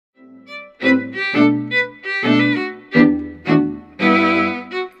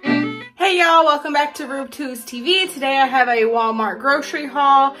welcome back to RubeTues TV. Today I have a Walmart grocery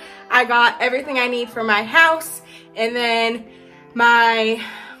haul. I got everything I need for my house and then my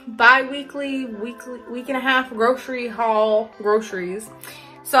bi-weekly, week and a half grocery haul groceries.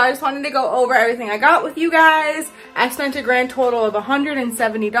 So I just wanted to go over everything I got with you guys. I spent a grand total of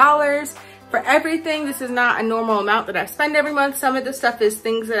 $170 for everything. This is not a normal amount that I spend every month. Some of the stuff is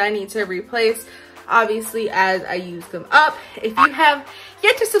things that I need to replace, obviously, as I use them up. If you have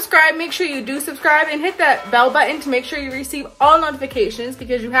yet to subscribe, make sure you do subscribe and hit that bell button to make sure you receive all notifications,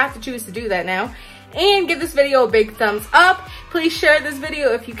 because you have to choose to do that now. And give this video a big thumbs up. Please share this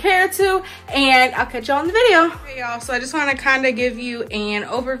video if you care to, and I'll catch y'all in the video. Hey y'all, so I just want to kind of give you an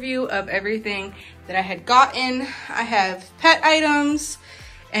overview of everything that I had gotten. I have pet items,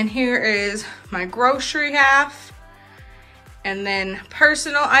 and here is my grocery half, and then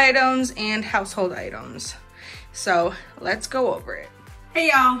personal items and household items. So let's go over it. Hey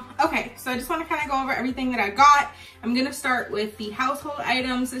y'all, okay, so I just want to kind of go over everything that I got. I'm gonna start with the household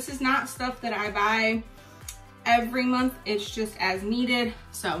items. This is not stuff that I buy every month, it's just as needed.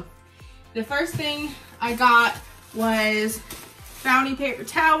 So the first thing I got was Bounty paper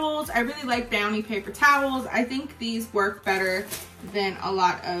towels. I really like Bounty paper towels. I think these work better than a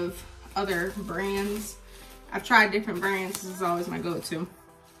lot of other brands. I've tried different brands, this is always my go-to.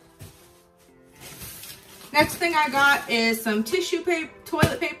 Next thing I got is some tissue paper,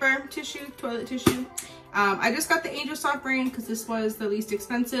 toilet tissue. I just got the Angel Soft brand because this was the least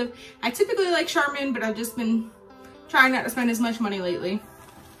expensive. I typically like Charmin, but I've just been trying not to spend as much money lately.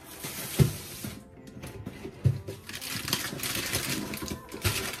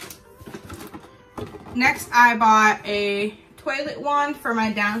 Next, I bought a toilet wand for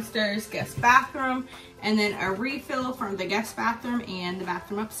my downstairs guest bathroom, and then a refill from the guest bathroom and the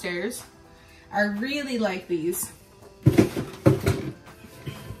bathroom upstairs. I really like these.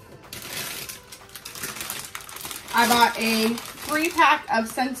 I bought a 3-pack of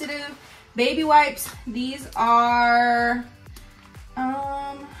sensitive baby wipes. These are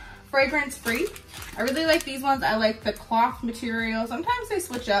fragrance free. I really like these ones. I like the cloth material. Sometimes they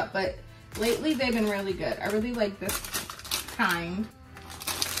switch up, but lately they've been really good. I really like this kind.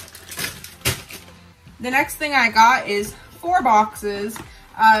 The next thing I got is 4 boxes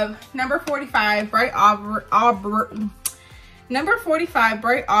of number 45 bright auburn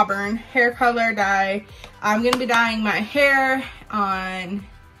hair color dye. I'm gonna be dyeing my hair on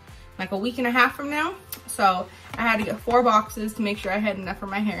like a week and a half from now, so I had to get 4 boxes to make sure I had enough for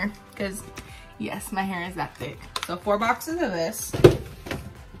my hair, because yes, my hair is that thick. So 4 boxes of this.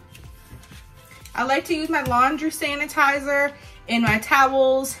 I like to use my laundry sanitizer in my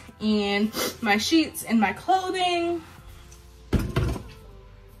towels and my sheets and my clothing.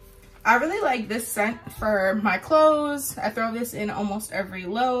 I really like this scent for my clothes. I throw this in almost every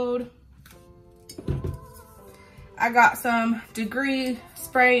load. I got some Degree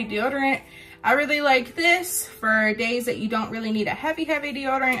spray deodorant. I really like this for days that you don't really need a heavy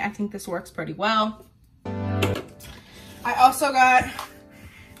deodorant. I think this works pretty well. I also got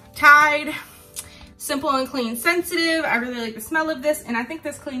Tide Simple and Clean Sensitive. I really like the smell of this, and I think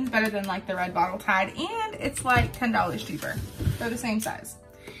this cleans better than like the red bottle Tide, and it's like $10 cheaper. They're the same size.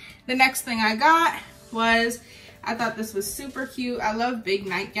 The next thing I got was, I thought this was super cute. I love big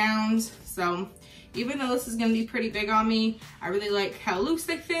nightgowns, so even though this is gonna be pretty big on me, I really like how loose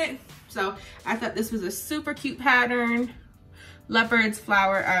they fit. So I thought this was a super cute pattern. Leopards,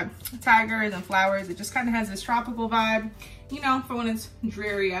 tigers and flowers. It just kind of has this tropical vibe. You know, for when it's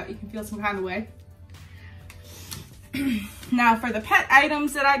dreary out, you can feel some kind of way. Now for the pet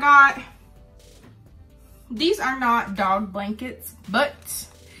items that I got, these are not dog blankets, but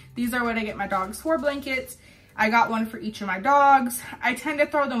these are what I get my dogs for blankets. I got one for each of my dogs. I tend to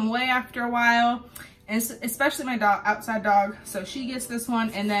throw them away after a while, and especially my dog, outside dog. So she gets this one,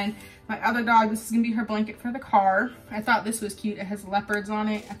 and then my other dog, this is gonna be her blanket for the car. I thought this was cute. It has leopards on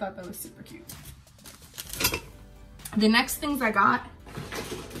it. I thought that was super cute. The next things I got,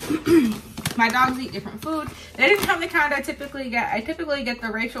 my dogs eat different food. They didn't have the kind I typically get. I typically get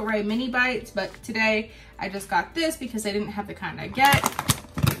the Rachel Ray mini bites, but today I just got this because they didn't have the kind I get.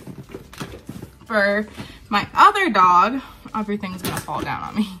 For my other dog, everything's gonna fall down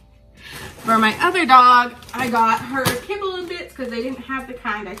on me. For my other dog, I got her kibble and bits because they didn't have the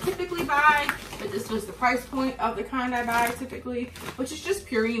kind I typically buy, but this was the price point of the kind I buy typically, which is just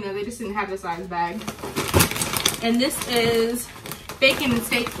Purina. They just didn't have the size bag. And this is bacon and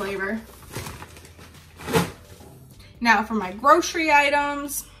steak flavor. Now for my grocery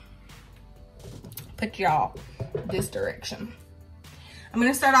items, put y'all this direction. I'm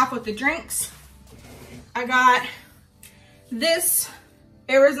gonna start off with the drinks. I got this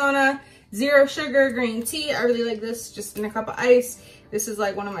Arizona zero sugar green tea. I really like this, just in a cup of ice. This is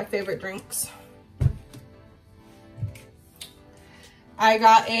like one of my favorite drinks. I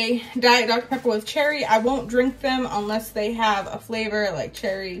got a Diet Dr. Pepper with cherry. I won't drink them unless they have a flavor like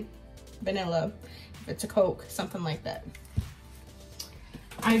cherry, vanilla, if it's a Coke, something like that.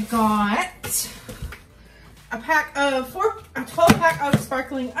 I got a 12 pack of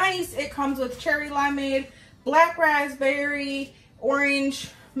sparkling ice. It comes with cherry limeade, black raspberry,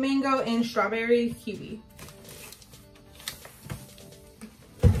 orange, mango, and strawberry kiwi.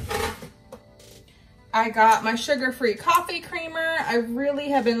 I got my sugar-free coffee creamer. I really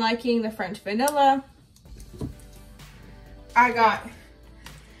have been liking the French vanilla. I got,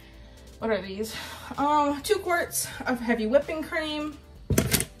 what are these? 2 quarts of heavy whipping cream.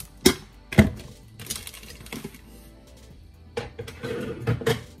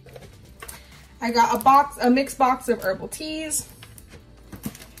 I got a mixed box of herbal teas.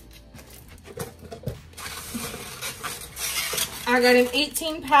 I got an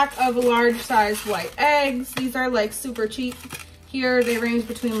 18 pack of large size white eggs. These are like super cheap. Here they range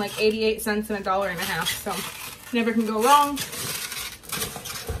between like 88 cents and $1.50, so never can go wrong.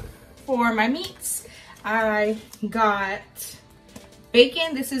 For my meats, I got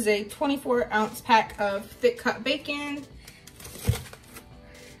bacon. This is a 24-ounce pack of thick cut bacon.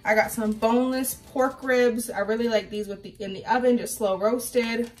 I got some boneless pork ribs. I really like these in the oven, just slow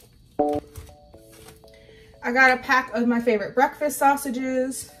roasted. I got a pack of my favorite breakfast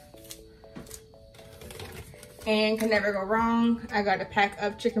sausages. And can never go wrong, I got a pack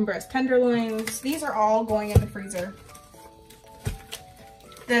of chicken breast tenderloins. These are all going in the freezer.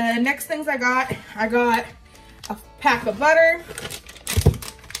 The next things I got a pack of butter.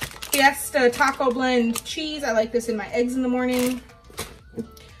 Fiesta Taco Blend cheese. I like this in my eggs in the morning.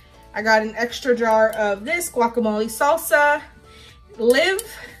 I got an extra jar of this guacamole salsa. Liv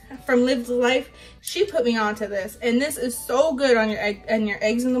from Liv's Life, she put me onto this, and this is so good on your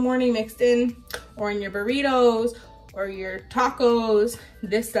eggs in the morning mixed in, or in your burritos or your tacos.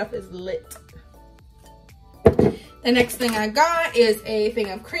 This stuff is lit. The next thing I got is a thing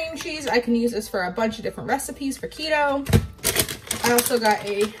of cream cheese. I can use this for a bunch of different recipes for keto. I also got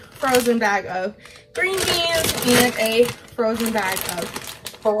a frozen bag of green beans and a frozen bag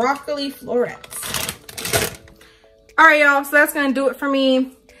of broccoli florets. All right, y'all, so that's gonna do it for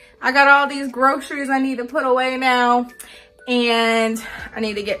me. I got all these groceries I need to put away now, and I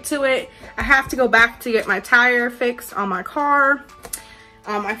need to get to it. I have to go back to get my tire fixed on my car.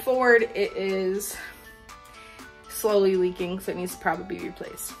 My Ford, it is slowly leaking, so it needs to probably be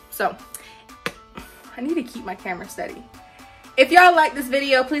replaced. So I need to keep my camera steady. If y'all like this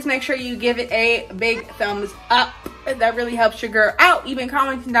video, please make sure you give it a big thumbs up. That really helps your girl out. Even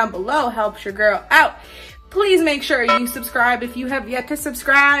commenting down below helps your girl out. Please make sure you subscribe if you have yet to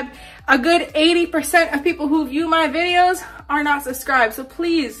subscribe. A good 80% of people who view my videos are not subscribed. So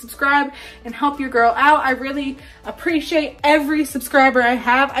please subscribe and help your girl out. I really appreciate every subscriber I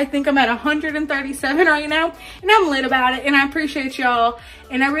have. I think I'm at 137 right now, and I'm lit about it, and I appreciate y'all.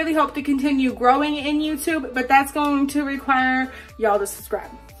 And I really hope to continue growing in YouTube, but that's going to require y'all to subscribe.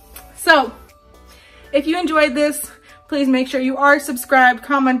 So if you enjoyed this, please make sure you are subscribed,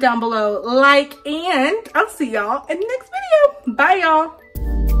 comment down below, like, and I'll see y'all in the next video. Bye, y'all.